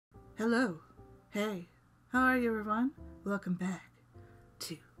Hello. Hey. How are you, everyone? Welcome back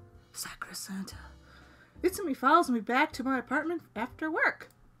to Sakura Santa. Itsumi follows me back to my apartment after work.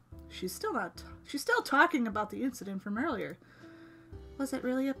 She's still talking about the incident from earlier. Was it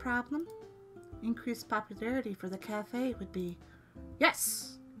really a problem? Increased popularity for the cafe would be...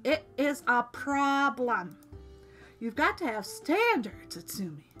 Yes, it is a problem. You've got to have standards,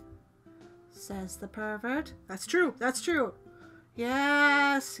 Itsumi. Says the pervert. That's true.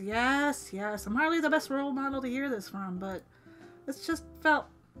 Yes. I'm hardly the best role model to hear this from, but it's just felt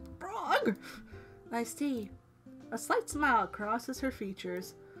wrong. I see. A slight smile crosses her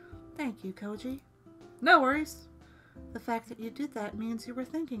features. Thank you, Koji. No worries. The fact that you did that means you were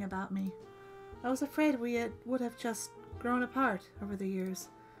thinking about me. I was afraid we would have just grown apart over the years.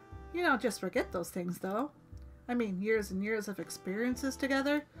 You don't just forget those things, though. I mean, years and years of experiences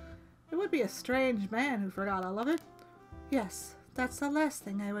together. It would be a strange man who forgot all of it. Yes, that's the last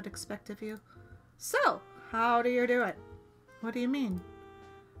thing I would expect of you. So, how do you do it? What do you mean?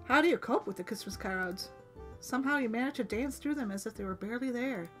 How do you cope with the Christmas crowds? Somehow you manage to dance through them as if they were barely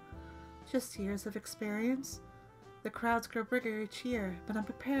there. Just years of experience. The crowds grow bigger each year, but I'm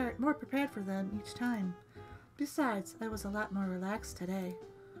more prepared for them each time. Besides, I was a lot more relaxed today.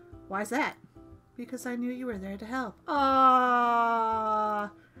 Why's that? Because I knew you were there to help.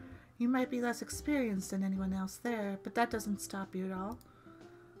 Ah! You might be less experienced than anyone else there, but that doesn't stop you at all.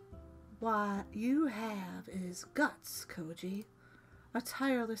 What you have is guts, Koji. A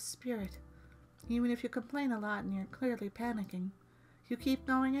tireless spirit. Even if you complain a lot and you're clearly panicking, you keep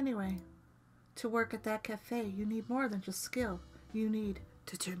going anyway. To work at that cafe, you need more than just skill. You need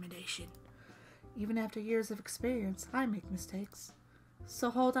determination. Even after years of experience, I make mistakes.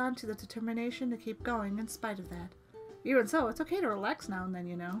 So hold on to the determination to keep going in spite of that. Even so, it's okay to relax now and then,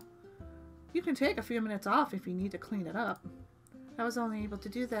 you know. You can take a few minutes off if you need to clean it up. I was only able to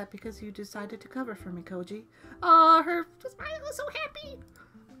do that because you decided to cover for me, Koji. Oh, her smile was so happy!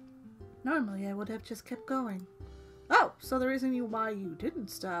 Normally, I would have just kept going. Oh, so the reason why you didn't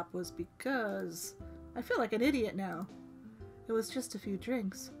stop was because... I feel like an idiot now. It was just a few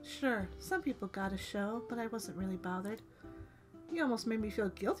drinks. Sure, some people got a show, but I wasn't really bothered. You almost made me feel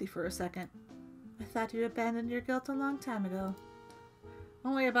guilty for a second. I thought you abandoned your guilt a long time ago.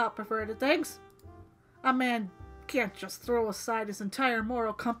 Only about perverted things. A man can't just throw aside his entire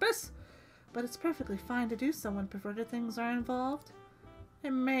moral compass. But it's perfectly fine to do so when perverted things are involved. It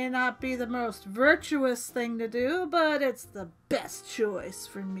may not be the most virtuous thing to do, but it's the best choice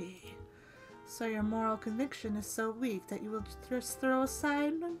for me. So your moral conviction is so weak that you will just throw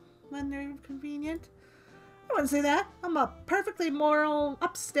aside when they're convenient? I wouldn't say that. I'm a perfectly moral,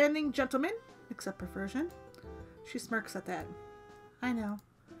 upstanding gentleman, except perversion. She smirks at that. I know.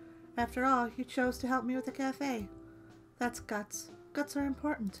 After all, you chose to help me with the cafe. That's guts. Guts are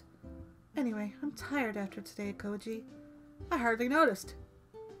important. Anyway, I'm tired after today, Koji. I hardly noticed.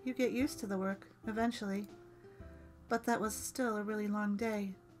 You get used to the work, eventually. But that was still a really long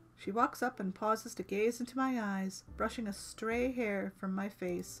day. She walks up and pauses to gaze into my eyes, brushing a stray hair from my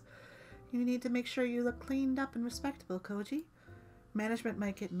face. You need to make sure you look cleaned up and respectable, Koji. Management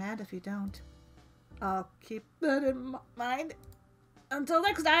might get mad if you don't. I'll keep that in mind. Until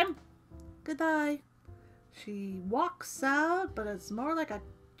next time! Goodbye. She walks out, but it's more like a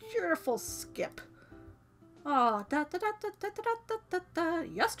cheerful skip. Oh,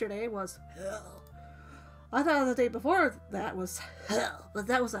 yesterday was hell. I thought the day before that was hell, but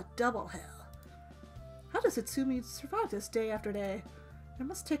that was a double hell. How does Itsumi survive this day after day? It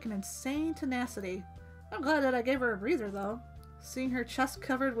must take an insane tenacity. I'm glad that I gave her a breather, though. Seeing her chest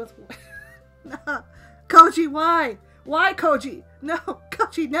covered with... Koji, why? Why, Koji? No,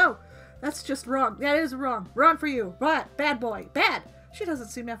 Koji, no. That's just wrong. That is wrong. Wrong for you. What? Bad boy. Bad. She doesn't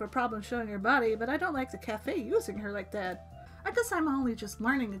seem to have a problem showing her body, but I don't like the cafe using her like that. I guess I'm only just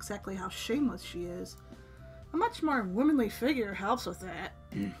learning exactly how shameless she is. A much more womanly figure helps with that.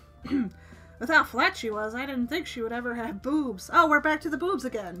 With how flat she was, I didn't think she would ever have boobs. Oh, we're back to the boobs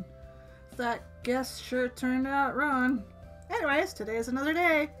again. That guess sure turned out wrong. Anyways, today is another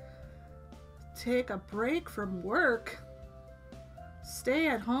day. Take a break from work. Stay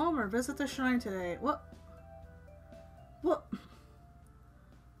at home or visit the shrine today. What?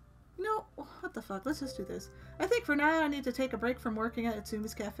 No, what the fuck? Let's just do this. I think for now I need to take a break from working at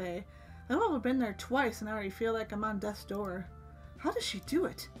Itsumi's cafe. I've only been there twice and I already feel like I'm on death's door. How does she do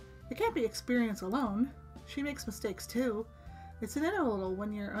it? It can't be experience alone. She makes mistakes too. It's inevitable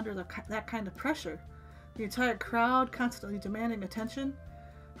when you're under that kind of pressure. The entire crowd constantly demanding attention.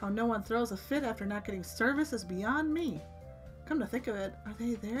 How no one throws a fit after not getting service is beyond me. Come to think of it, are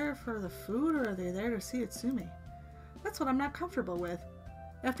they there for the food or are they there to see Itsumi? That's what I'm not comfortable with.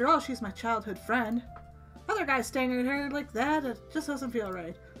 After all, she's my childhood friend. Other guys staring at her like that, it just doesn't feel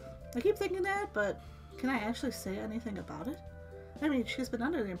right. I keep thinking that, but can I actually say anything about it? I mean, she's been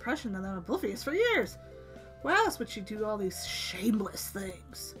under the impression that I'm oblivious for years. Why else would she do all these shameless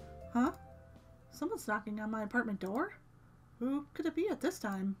things? Huh? Someone's knocking on my apartment door? Who could it be at this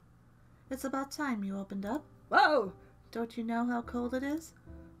time? It's about time you opened up. Whoa! Don't you know how cold it is?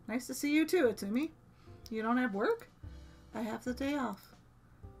 Nice to see you too, Itsumi. You don't have work? I have the day off.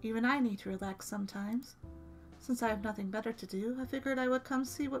 Even I need to relax sometimes. Since I have nothing better to do, I figured I would come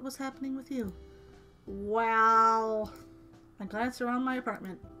see what was happening with you. Wow. I glanced around my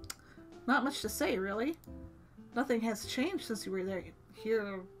apartment. Not much to say, really. Nothing has changed since you were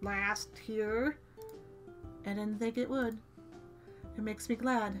here last. I didn't think it would. It makes me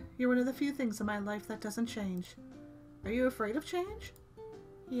glad. You're one of the few things in my life that doesn't change. Are you afraid of change?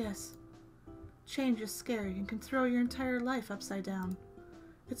 Yes. Change is scary and can throw your entire life upside down.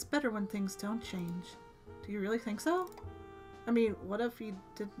 It's better when things don't change. Do you really think so? I mean, what if you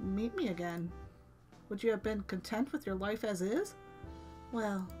didn't meet me again? Would you have been content with your life as is?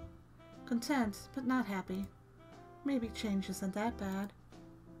 Well, content, but not happy. Maybe change isn't that bad.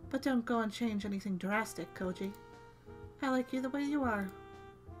 But don't go and change anything drastic, Koji. I like you the way you are.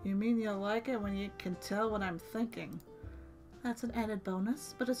 You mean you'll like it when you can tell what I'm thinking? That's an added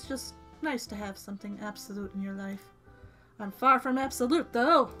bonus, but it's just nice to have something absolute in your life. I'm far from absolute,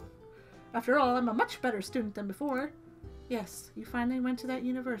 though. After all, I'm a much better student than before. Yes, you finally went to that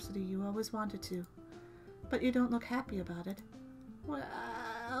university you always wanted to. But you don't look happy about it.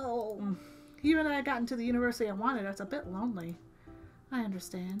 Well, even though I got into the university I wanted, it's a bit lonely. I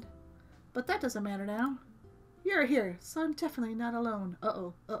understand. But that doesn't matter now. You're here, so I'm definitely not alone.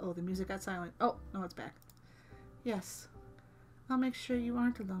 Uh-oh, the music got silent. Oh, no, it's back. Yes. I'll make sure you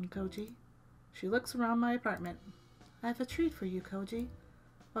aren't alone, Koji. She looks around my apartment. I have a treat for you, Koji.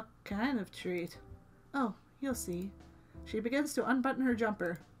 What kind of treat? Oh, you'll see. She begins to unbutton her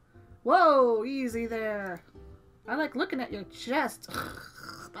jumper. Whoa, easy there. I like looking at your chest.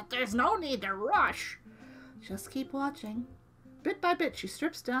 But there's no need to rush. Just keep watching. Bit by bit, she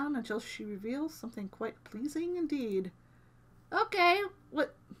strips down until she reveals something quite pleasing indeed. Okay,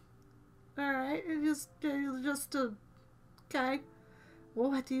 what? Alright, okay.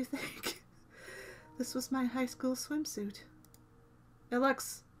 Well, what do you think? This was my high school swimsuit. It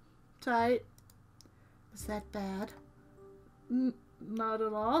looks tight. Is that bad? Not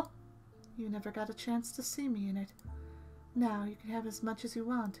at all. You never got a chance to see me in it. Now you can have as much as you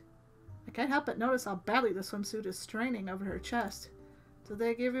want. I can't help but notice how badly the swimsuit is straining over her chest. Did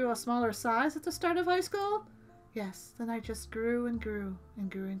they give you a smaller size at the start of high school? Yes, then I just grew and grew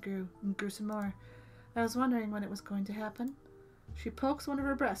and grew and grew and grew some more. I was wondering when it was going to happen. She pokes one of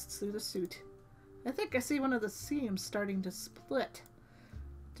her breasts through the suit. I think I see one of the seams starting to split.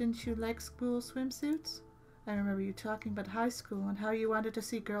 Didn't you like school swimsuits? I remember you talking about high school and how you wanted to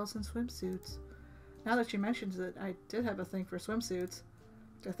see girls in swimsuits. Now that she mentions it, I did have a thing for swimsuits.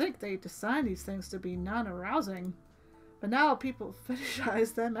 I think they design these things to be non-arousing. But now people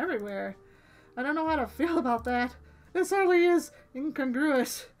fetishize them everywhere. I don't know how to feel about that. It certainly is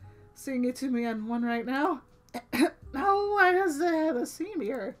incongruous. Seeing Itsumi on one right now. Oh, why does it have a seam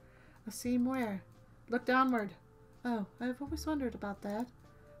here? A seam where? Look downward. Oh, I've always wondered about that.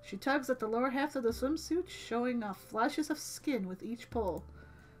 She tugs at the lower half of the swimsuit, showing off flashes of skin with each pull.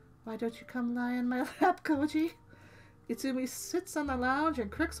 Why don't you come lie on my lap, Koji? Itsumi sits on the lounge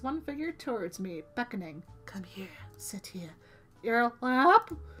and cricks one figure towards me, beckoning. Come here, sit here. Your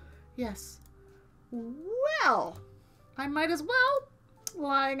lap? Yes. Well, I might as well.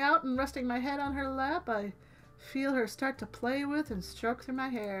 Lying out and resting my head on her lap, I feel her start to play with and stroke through my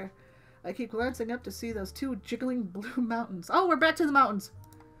hair. I keep glancing up to see those two jiggling blue mountains. Oh, we're back to the mountains.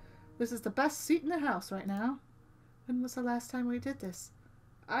 This is the best seat in the house right now. When was the last time we did this?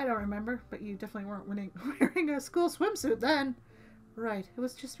 I don't remember, but you definitely weren't wearing a school swimsuit then. Right, it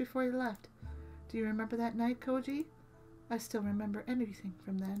was just before you left. Do you remember that night, Koji? I still remember everything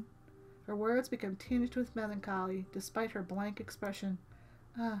from then. Her words become tinged with melancholy, despite her blank expression.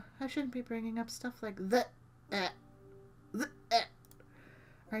 I shouldn't be bringing up stuff like that.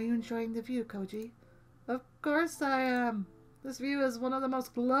 Are you enjoying the view, Koji? Of course I am. This view is one of the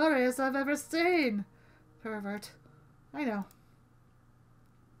most glorious I've ever seen. Pervert. I know.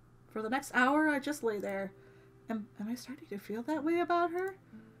 For the next hour, I just lay there. Am I starting to feel that way about her?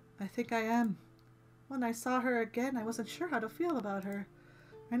 I think I am. When I saw her again, I wasn't sure how to feel about her.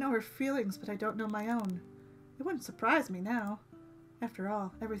 I know her feelings, but I don't know my own. It wouldn't surprise me now. After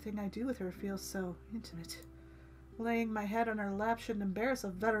all, everything I do with her feels so intimate. Laying my head on her lap shouldn't embarrass a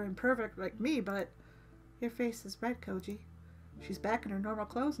veteran pervert like me, but... Your face is red, Koji. She's back in her normal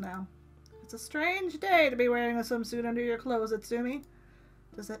clothes now. It's a strange day to be wearing a swimsuit under your clothes, Itsumi.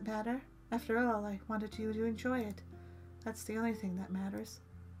 Does that matter? After all, I wanted you to enjoy it. That's the only thing that matters.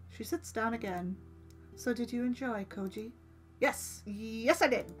 She sits down again. So did you enjoy, Koji? Yes. Yes, I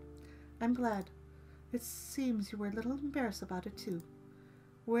did. I'm glad. It seems you were a little embarrassed about it, too.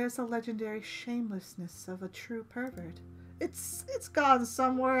 Where's the legendary shamelessness of a true pervert? It's gone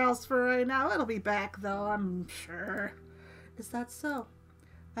somewhere else for right now. It'll be back, though, I'm sure. Is that so?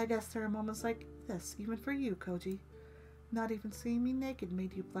 I guess there are moments like this, even for you, Koji. Not even seeing me naked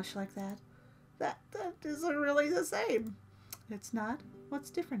made you blush like that. That isn't really the same. It's not?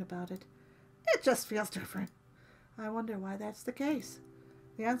 What's different about it? It just feels different. I wonder why that's the case.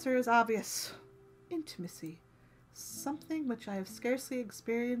 The answer is obvious. Intimacy. Something which I have scarcely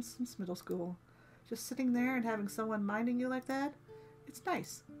experienced since middle school. Just sitting there and having someone minding you like that? It's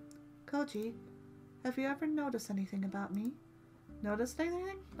nice. Koji, have you ever noticed anything about me? Noticed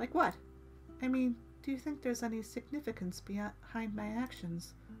anything? Like what? I mean, do you think there's any significance behind my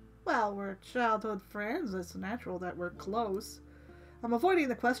actions? Well, we're childhood friends. It's natural that we're close. I'm avoiding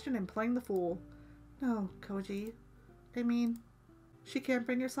the question and playing the fool. No, Koji. I mean, she can't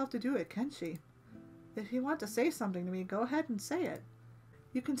bring herself to do it, can she? If you want to say something to me, go ahead and say it.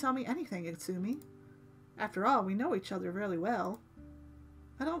 You can tell me anything, Itsumi. After all, we know each other really well.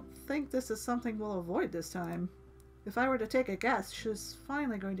 I don't think this is something we'll avoid this time. If I were to take a guess, she's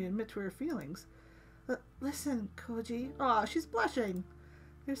finally going to admit to her feelings. Listen, Koji. Aw, she's blushing.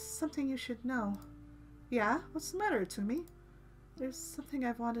 There's something you should know. Yeah? What's the matter, Itsumi? There's something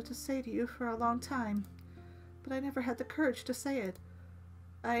I've wanted to say to you for a long time, but I never had the courage to say it.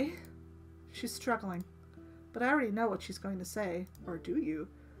 She's struggling, but I already know what she's going to say. Or do you?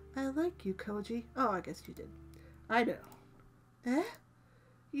 I like you, Koji. Oh, I guess you did. I know. Eh?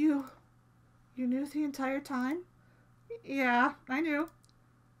 You knew the entire time? Yeah, I knew.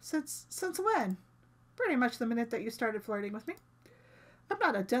 Since when? Pretty much the minute that you started flirting with me. I'm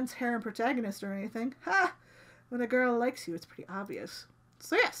not a dense harem protagonist or anything. Ha! When a girl likes you, it's pretty obvious.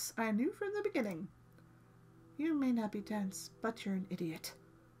 So yes, I knew from the beginning. You may not be dense, but you're an idiot.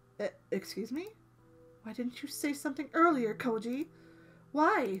 Excuse me? Why didn't you say something earlier, Koji?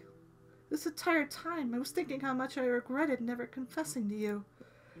 Why? This entire time I was thinking how much I regretted never confessing to you.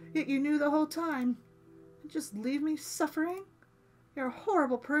 Yet you knew the whole time. And just leave me suffering? You're a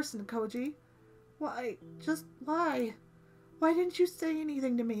horrible person, Koji. Why? Just why? Why didn't you say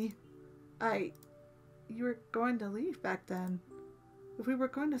anything to me? You were going to leave back then. If we were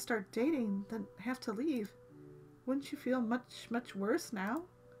going to start dating, then have to leave. Wouldn't you feel much, much worse now?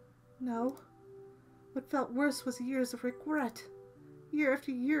 No. What felt worse was years of regret. Year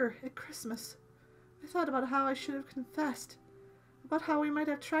after year at Christmas. I thought about how I should have confessed. About how we might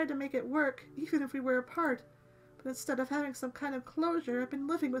have tried to make it work, even if we were apart. But instead of having some kind of closure, I've been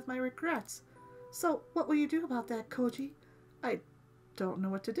living with my regrets. So, what will you do about that, Koji? I don't know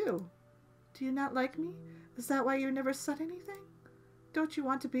what to do. Do you not like me? Is that why you never said anything? Don't you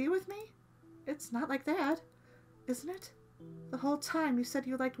want to be with me? It's not like that, isn't it? The whole time you said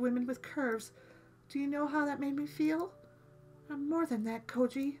you liked women with curves. Do you know how that made me feel? I'm more than that,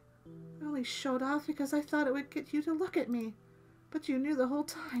 Koji. I only showed off because I thought it would get you to look at me. But you knew the whole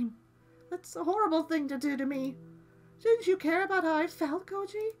time. That's a horrible thing to do to me. Didn't you care about how I felt,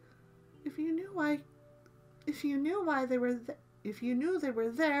 Koji? If you knew they were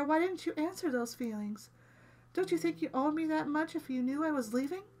there, why didn't you answer those feelings? Don't you think you owed me that much if you knew I was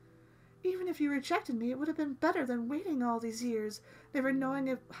leaving? Even if you rejected me, it would have been better than waiting all these years, never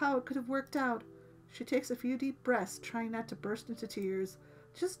knowing how it could have worked out. She takes a few deep breaths, trying not to burst into tears.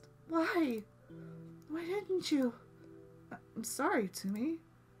 Just why? Why didn't you? I'm sorry, Itsumi.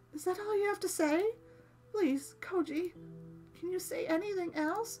 Is that all you have to say? Please, Koji, can you say anything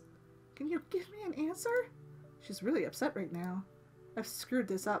else? Can you give me an answer? She's really upset right now. I've screwed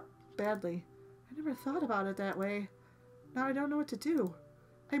this up badly. I never thought about it that way. Now I don't know what to do.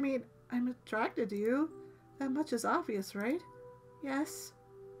 I mean, I'm attracted to you. That much is obvious, right? Yes.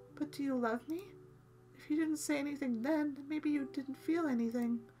 But do you love me? If you didn't say anything then maybe you didn't feel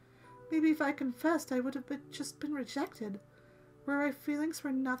anything. Maybe if I confessed, I would have just been rejected. Were my feelings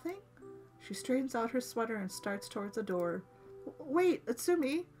for nothing? She straightens out her sweater and starts towards the door. Wait,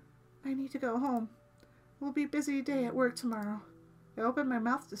 Itsumi. I need to go home. It will be a busy day at work tomorrow. I open my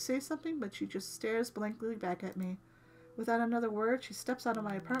mouth to say something, but she just stares blankly back at me. Without another word, she steps out of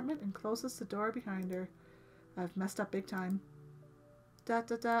my apartment and closes the door behind her. I've messed up big time.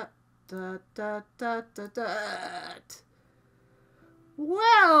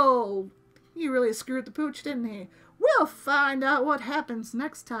 Well, he really screwed the pooch, didn't he? We'll find out what happens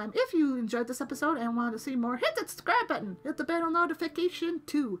next time. If you enjoyed this episode and want to see more, hit that subscribe button. Hit the bell notification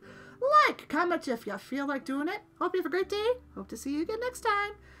too. Like, comment if you feel like doing it. Hope you have a great day. Hope to see you again next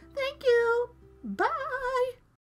time. Thank you. Bye.